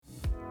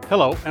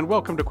Hello, and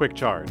welcome to Quick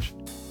Charge.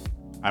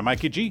 I'm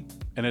Mikey G,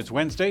 and it's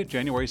Wednesday,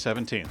 January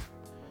 17th.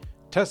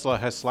 Tesla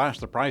has slashed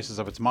the prices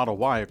of its Model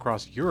Y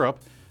across Europe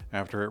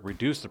after it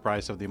reduced the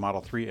price of the Model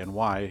 3 and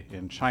Y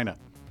in China.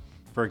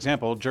 For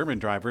example, German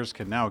drivers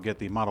can now get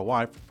the Model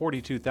Y for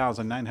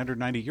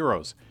 42,990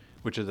 euros,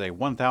 which is a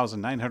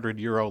 1,900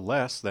 euro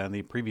less than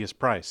the previous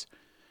price.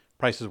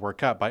 Prices were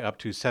cut by up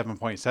to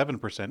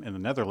 7.7% in the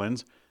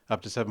Netherlands,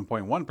 up to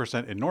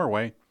 7.1% in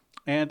Norway,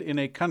 and in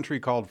a country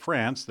called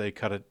France, they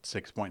cut it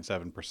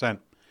 6.7%.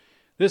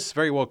 This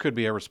very well could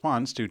be a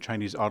response to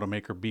Chinese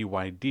automaker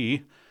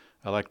BYD.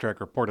 Electrek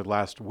reported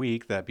last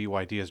week that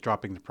BYD is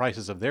dropping the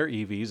prices of their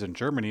EVs in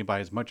Germany by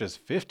as much as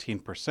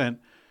 15%,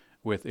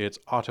 with its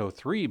Auto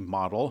 3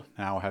 model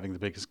now having the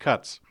biggest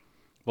cuts.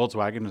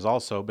 Volkswagen has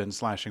also been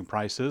slashing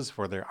prices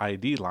for their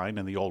ID line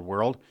in the old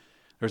world.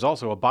 There's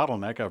also a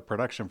bottleneck of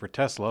production for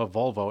Tesla,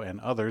 Volvo,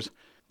 and others.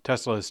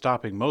 Tesla is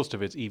stopping most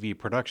of its EV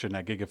production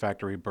at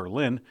Gigafactory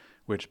Berlin,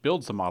 which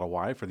builds the Model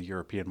Y for the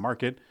European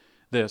market.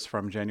 This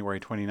from January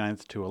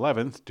 29th to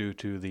 11th due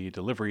to the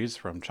deliveries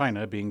from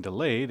China being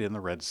delayed in the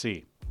Red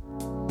Sea.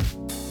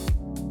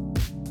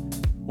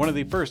 One of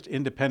the first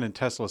independent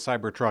Tesla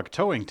Cybertruck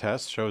towing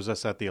tests shows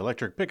us that the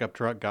electric pickup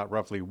truck got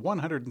roughly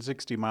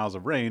 160 miles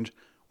of range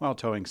while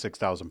towing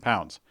 6,000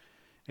 pounds.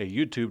 A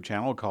YouTube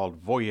channel called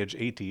Voyage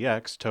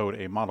ATX towed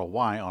a Model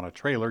Y on a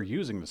trailer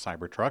using the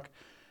Cybertruck.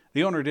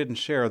 The owner didn't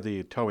share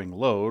the towing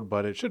load,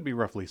 but it should be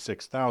roughly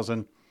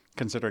 6,000,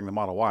 considering the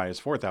Model Y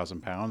is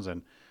 4,000 pounds,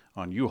 and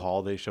on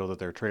U-Haul they show that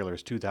their trailer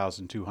is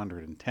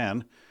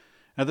 2,210.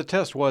 Now, the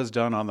test was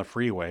done on the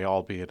freeway,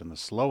 albeit in the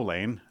slow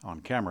lane, on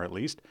camera at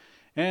least,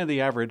 and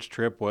the average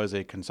trip was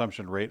a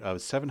consumption rate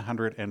of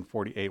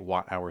 748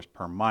 watt-hours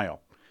per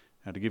mile.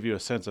 Now, to give you a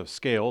sense of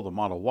scale, the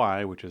Model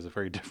Y, which is a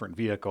very different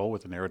vehicle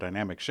with an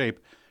aerodynamic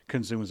shape,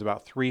 consumes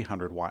about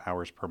 300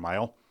 watt-hours per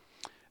mile.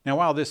 Now,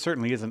 while this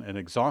certainly isn't an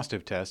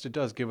exhaustive test, it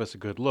does give us a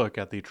good look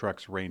at the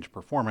truck's range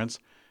performance,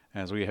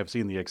 as we have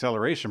seen the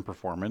acceleration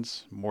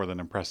performance more than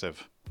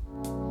impressive.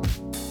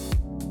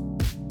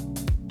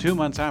 2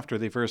 months after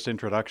the first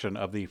introduction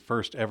of the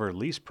first ever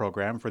lease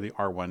program for the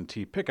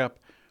R1T pickup,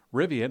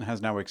 Rivian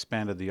has now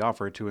expanded the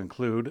offer to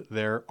include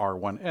their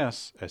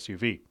R1S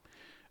SUV.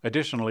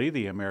 Additionally,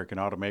 the American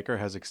automaker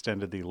has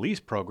extended the lease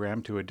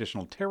program to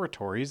additional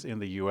territories in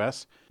the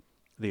U.S.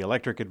 The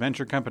electric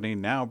adventure company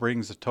now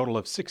brings a total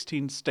of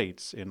 16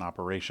 states in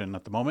operation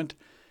at the moment.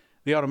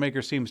 The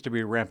automaker seems to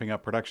be ramping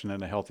up production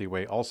in a healthy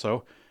way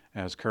also,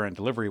 as current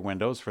delivery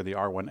windows for the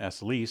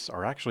R1S lease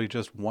are actually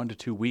just 1 to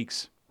 2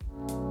 weeks.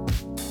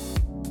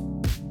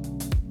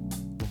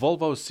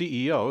 Volvo's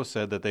CEO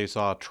said that they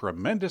saw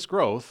tremendous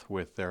growth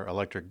with their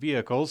electric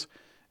vehicles,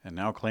 and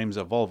now claims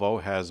that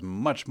Volvo has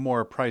much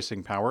more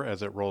pricing power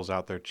as it rolls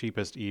out their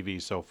cheapest EV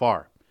so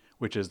far,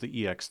 which is the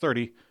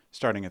EX30,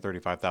 starting at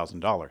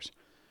 $35,000.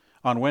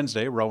 On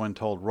Wednesday, Rowan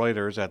told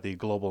Reuters at the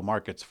Global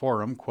Markets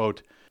Forum,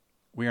 quote,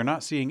 "We are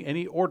not seeing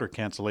any order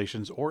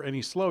cancellations or any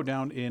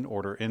slowdown in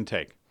order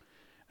intake."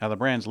 Now, the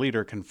brand's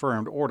leader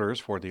confirmed orders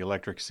for the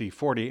electric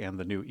C40 and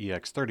the new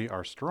EX30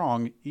 are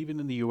strong, even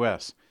in the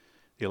U.S.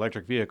 The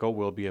electric vehicle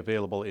will be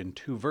available in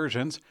 2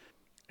 versions,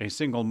 a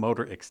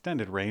single-motor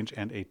extended range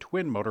and a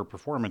twin-motor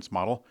performance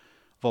model.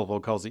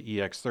 Volvo calls the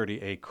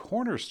EX30 a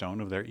cornerstone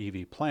of their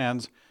EV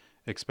plans,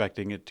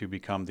 expecting it to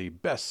become the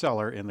best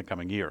seller in the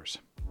coming years.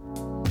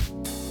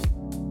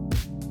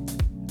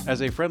 As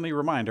a friendly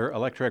reminder,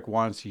 Electrek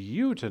wants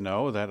you to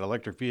know that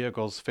electric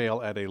vehicles fail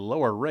at a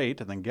lower rate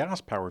than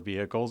gas-powered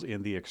vehicles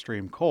in the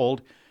extreme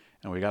cold,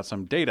 and we got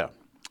some data.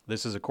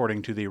 This is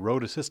according to the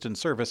Road Assistance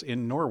Service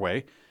in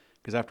Norway,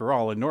 because after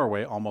all, in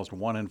Norway, almost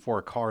 1 in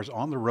 4 cars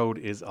on the road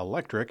is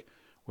electric,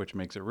 which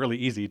makes it really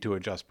easy to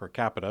adjust per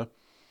capita.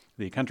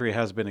 The country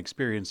has been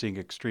experiencing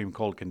extreme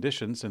cold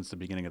conditions since the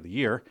beginning of the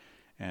year,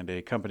 and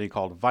a company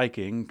called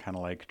Viking, kind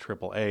of like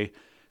AAA,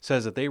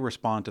 says that they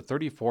respond to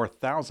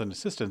 34,000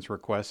 assistance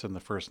requests in the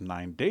first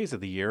 9 days of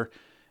the year,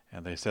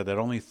 and they said that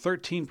only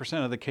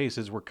 13% of the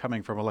cases were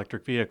coming from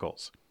electric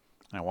vehicles.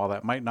 Now, while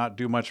that might not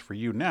do much for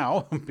you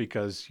now,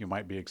 because you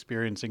might be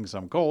experiencing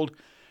some cold,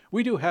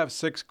 we do have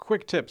 6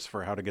 quick tips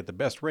for how to get the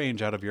best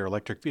range out of your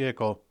electric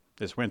vehicle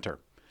this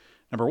winter.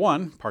 Number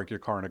 1, park your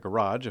car in a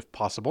garage if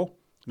possible.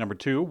 Number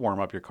 2,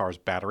 warm up your car's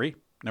battery.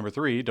 Number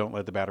 3, don't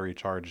let the battery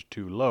charge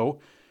too low.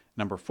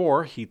 Number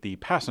 4, heat the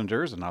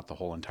passengers and not the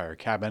whole entire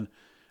cabin.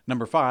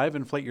 Number 5,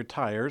 inflate your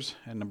tires.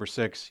 And number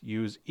 6,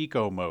 use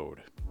eco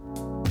mode.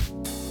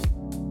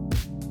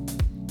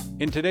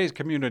 In today's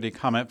community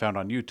comment found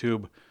on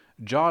YouTube,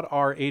 Jod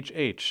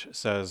RHH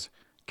says,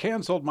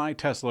 "Canceled my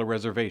Tesla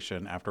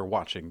reservation after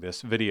watching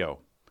this video."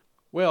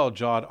 Well,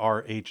 Jod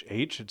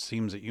RHH, it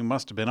seems that you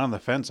must have been on the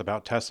fence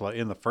about Tesla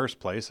in the first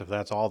place if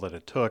that's all that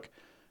it took.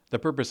 The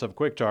purpose of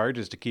Quick Charge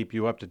is to keep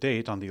you up to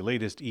date on the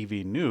latest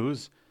EV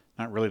news,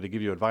 not really to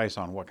give you advice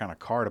on what kind of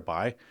car to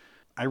buy.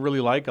 I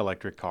really like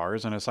electric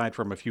cars, and aside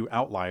from a few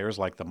outliers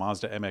like the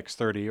Mazda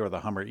MX-30 or the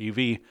Hummer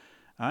EV,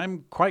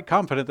 I'm quite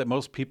confident that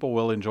most people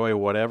will enjoy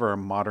whatever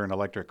modern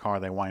electric car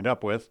they wind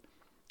up with.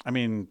 I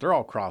mean, they're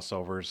all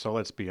crossovers, so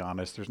let's be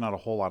honest, there's not a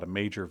whole lot of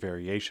major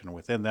variation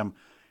within them.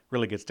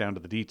 Really gets down to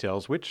the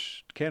details,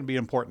 which can be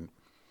important.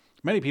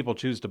 Many people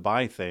choose to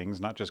buy things,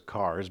 not just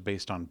cars,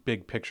 based on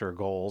big picture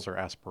goals or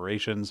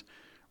aspirations.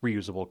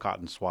 Reusable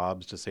cotton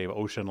swabs to save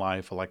ocean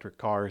life, electric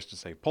cars to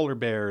save polar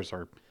bears,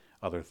 or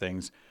other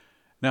things.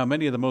 Now,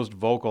 many of the most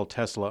vocal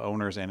Tesla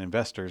owners and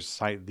investors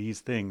cite these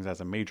things as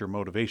a major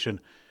motivation,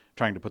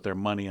 trying to put their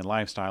money and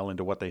lifestyle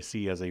into what they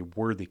see as a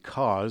worthy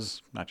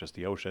cause, not just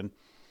the ocean.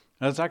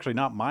 Now, that's actually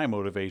not my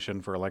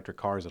motivation for electric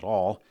cars at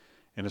all.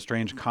 In a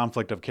strange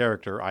conflict of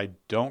character, I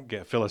don't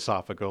get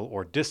philosophical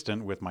or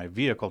distant with my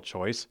vehicle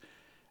choice,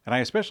 and I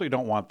especially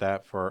don't want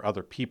that for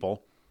other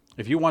people.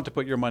 If you want to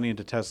put your money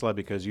into Tesla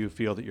because you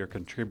feel that you're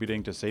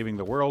contributing to saving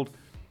the world,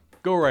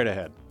 go right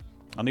ahead.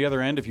 On the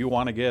other end, if you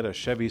want to get a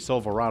Chevy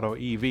Silverado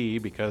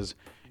EV because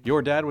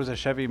your dad was a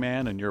Chevy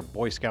man and you're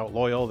Boy Scout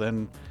loyal,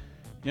 then,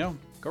 go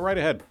right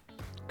ahead.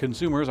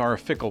 Consumers are a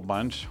fickle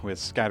bunch with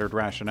scattered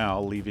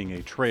rationale, leaving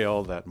a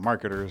trail that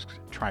marketers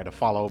try to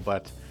follow,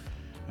 but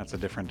that's a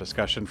different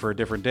discussion for a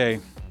different day.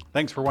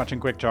 Thanks for watching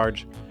Quick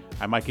Charge.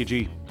 I'm Mikey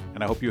G,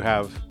 and I hope you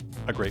have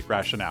a great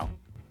rationale.